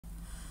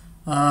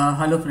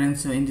Hello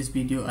friends, so in this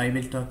video I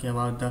will talk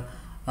about the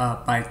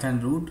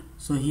Python root.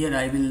 So here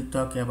I will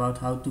talk about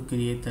how to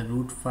create the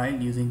root file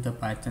using the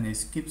Python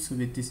script. So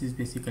this is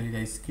basically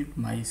the script,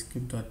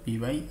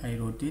 myscript.py. I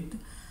wrote it.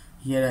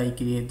 Here I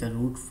create the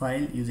root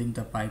file using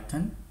the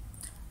Python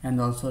and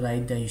also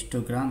write the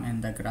histogram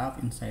and the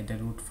graph inside the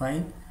root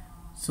file.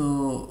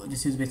 So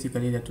this is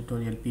basically the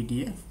tutorial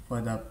PDF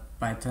for the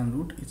Python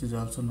root. It is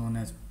also known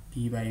as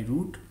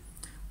PyROot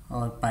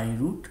or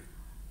PyROot.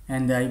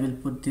 And I will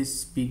put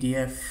this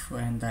PDF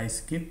and the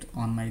script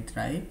on my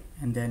drive,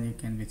 and then you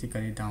can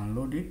basically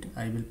download it.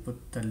 I will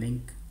put the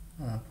link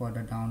for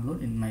the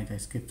download in my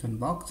description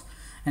box,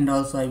 and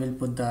also I will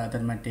put the other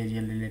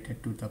material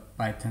related to the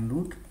Python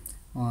root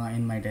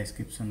in my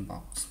description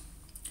box.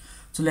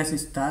 So let's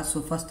start.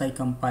 So first I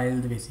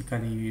compiled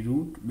basically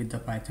root with the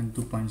Python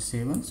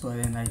 2.7. so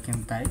then I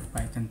can type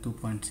Python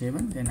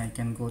 2.7, then I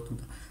can go to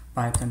the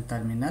Python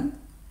terminal.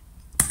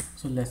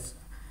 So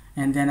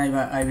and then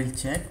I will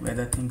check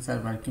whether things are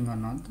working or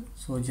not.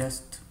 So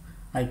just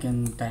I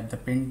can type the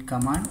print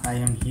command, I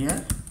am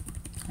here,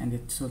 and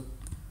it should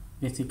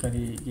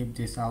basically give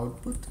this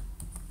output.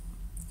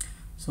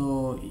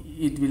 So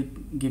it will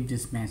give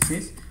this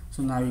message.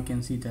 So now you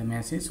can see the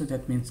message, so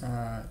that means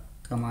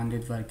command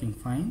is working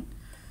fine.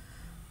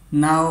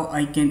 Now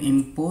I can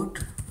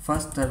import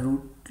first the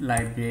root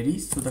library.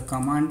 So the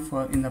command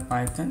for in the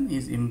Python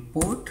is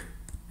import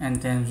and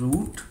then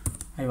root.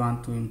 I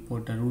want to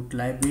import the root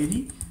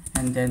library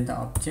and then the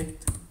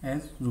object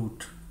as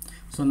root.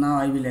 So now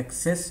I will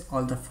access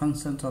all the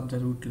functions of the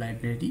root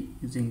library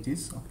using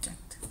this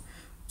object.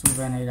 So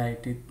when I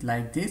write it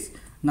like this,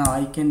 now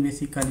I can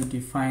basically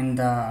define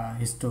the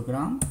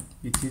histogram,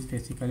 which is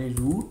basically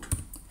root,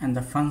 and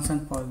the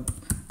function for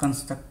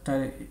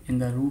constructor in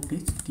the root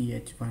is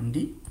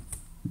th1d,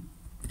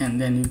 and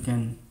then you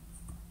can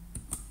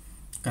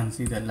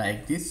consider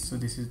like this. So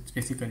this is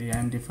basically I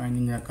am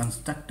defining a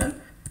constructor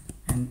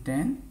and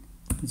then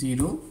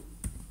 0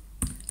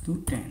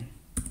 to 10.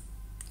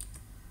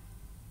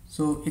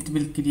 So it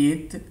will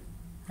create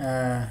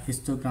a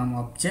histogram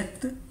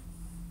object,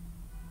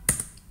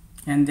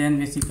 and then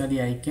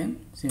basically I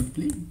can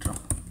simply draw.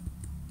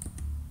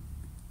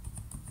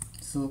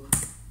 So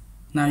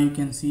now you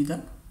can see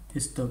the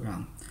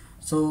histogram.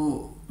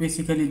 So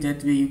basically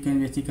that way you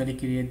can basically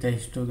create the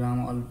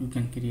histogram, or you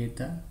can create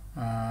the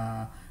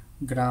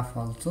graph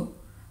also.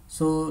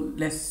 So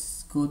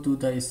let's go to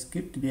the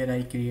script where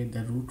I create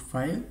the root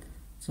file.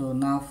 So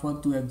now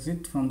to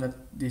exit from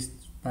this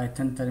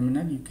Python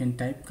terminal, you can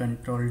type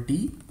Ctrl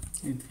D,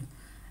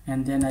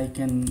 and then I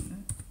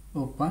can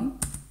open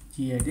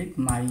gedit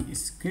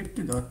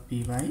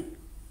myscript.py.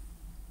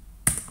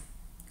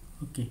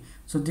 Okay,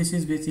 so this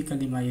is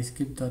basically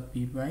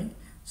myscript.py.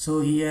 So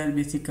here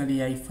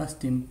basically I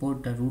first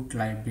import the root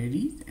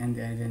library and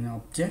as an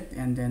object,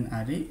 and then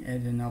array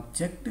as an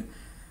object,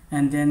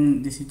 and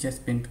then this is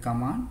just print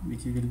command,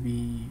 which will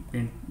be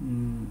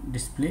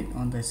displayed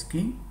on the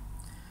screen.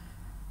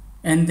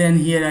 And then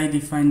here I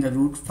define the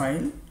root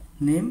file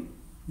name,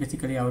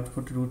 basically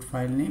output root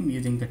file name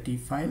using the t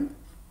file.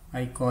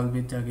 I call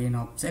with again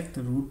object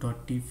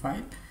root.t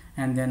file,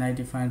 and then I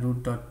define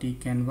root.t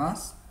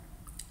canvas,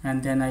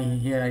 and then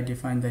here I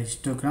define the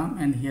histogram,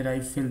 and here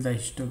I fill the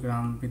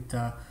histogram with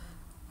the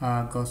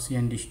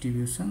Gaussian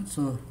distribution.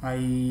 So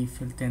I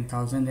fill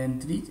 10,000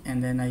 entries,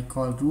 and then I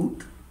call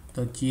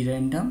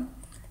root.grandom,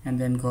 and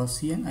then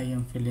Gaussian, I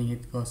am filling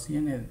it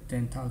Gaussian at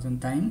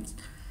 10,000 times.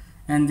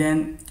 And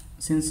then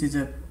since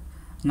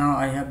now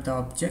I have the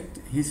object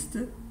hist,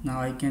 now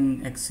I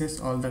can access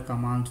all the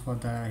commands for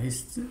the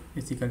hist,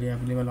 basically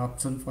available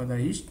option for the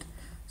hist.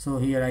 So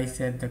here I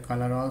set the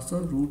color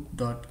also,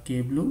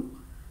 root.kblue.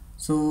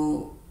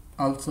 So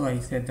also I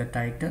set the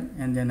title,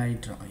 and then I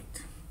draw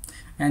it.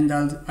 And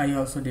I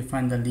also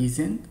define the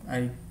legend.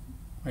 I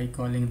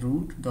calling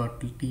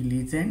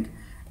root.tlegend,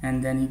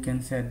 and then you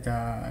can set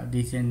the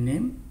legend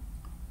name,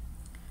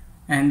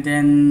 and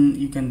then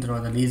you can draw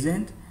the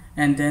legend.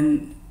 And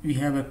then we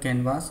have a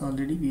canvas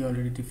already, we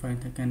already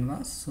defined the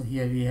canvas. So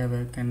here we have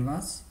a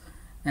canvas,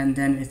 and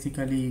then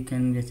basically you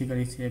can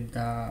basically save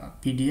the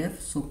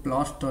PDF. So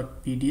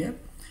plots.pdf.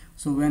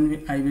 So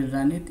when I will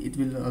run it, it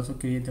will also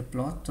create the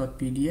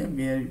plots.pdf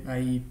where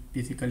I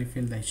basically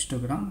fill the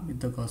histogram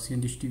with the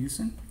Gaussian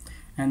distribution,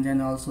 and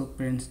then also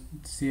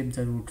save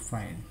the root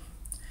file.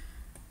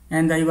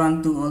 And I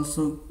want to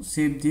also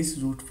save this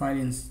root file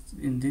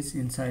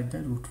inside the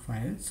root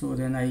file. So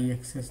then I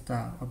access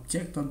the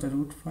object of the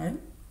root file,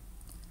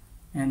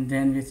 and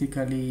then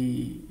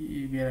basically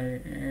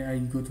where I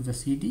go to the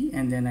CD,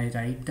 and then I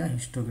write the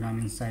histogram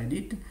inside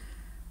it.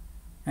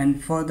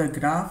 And for the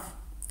graph,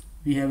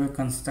 we have a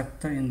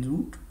constructor in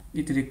root.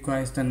 It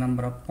requires the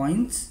number of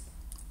points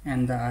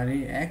and the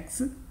array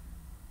x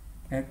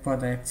for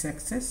the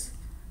x-axis,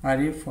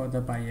 array for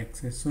the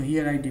y-axis. So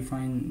here I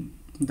define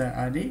the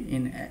array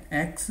in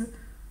x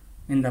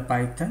in the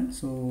Python.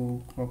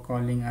 So for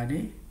calling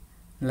array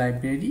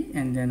library,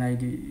 and then I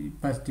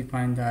first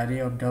define the array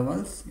of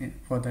doubles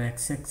for the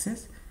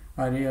x-axis,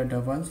 array of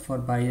doubles for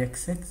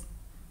y-axis,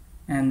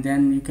 and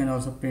then you can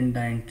also print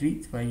the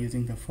entries by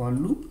using the for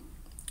loop.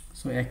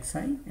 So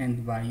xi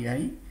and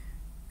yi,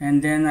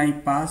 and then I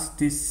pass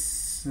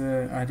this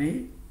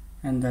array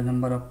and the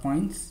number of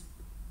points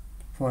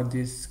for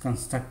this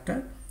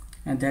constructor,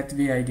 and that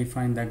way I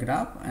define the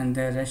graph, and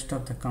the rest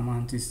of the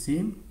command is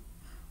same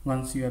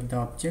once you have the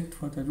object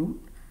for the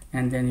root.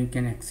 And then you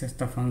can access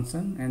the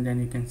function, and then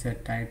you can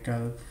set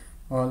title,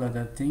 all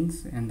other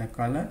things, and the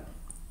color,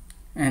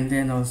 and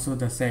then also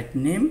the set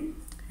name.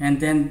 And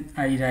then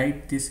I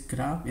write this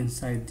graph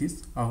inside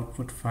this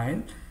output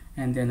file,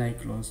 and then I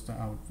close the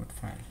output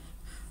file.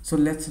 So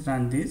let's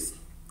run this.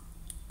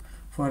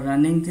 For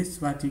running this,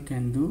 what you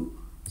can do,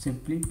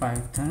 simply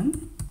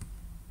Python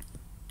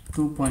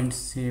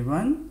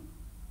 2.7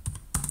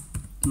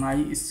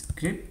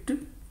 myscript.py.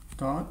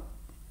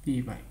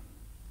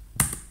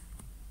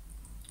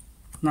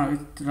 Now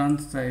it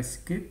runs the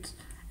script,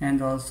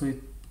 and also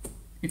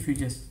if you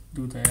just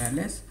do the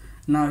ls,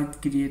 now it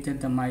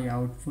created the my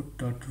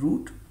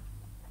output.root,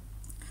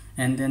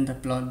 and then the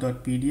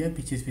plot.pdf,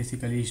 which is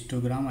basically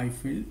histogram I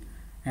filled,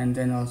 and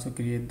then also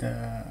create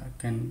the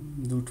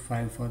root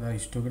file for the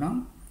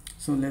histogram.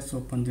 So let's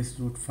open this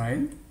root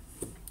file.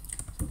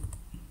 So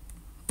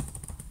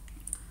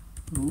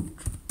root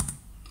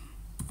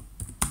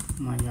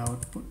my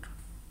output,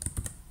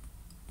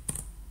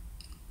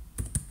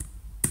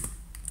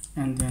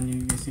 and then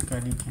you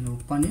basically can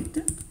open it.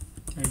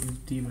 I use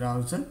the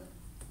browser,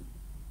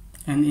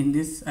 and in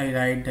this I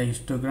write the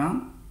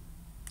histogram,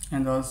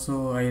 and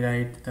also I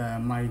write the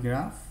my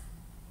graph,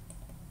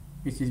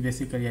 which is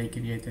basically I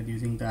created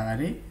using the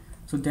array.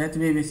 So that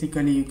way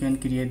basically you can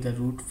create the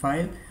root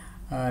file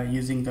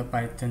using the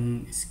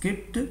Python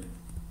script.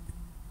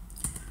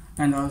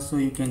 And also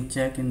you can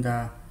check in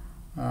the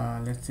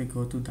let's say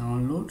go to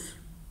downloads,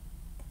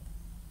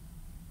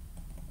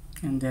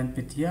 and then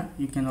Pythia,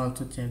 you can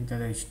also check that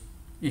the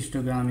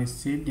histogram is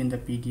saved in the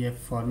PDF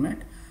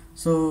format.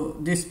 So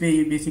this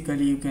way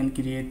basically you can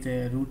create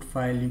a root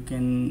file, you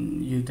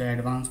can use the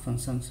advanced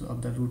functions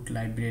of the root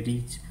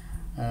libraries.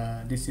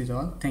 This is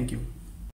all. Thank you.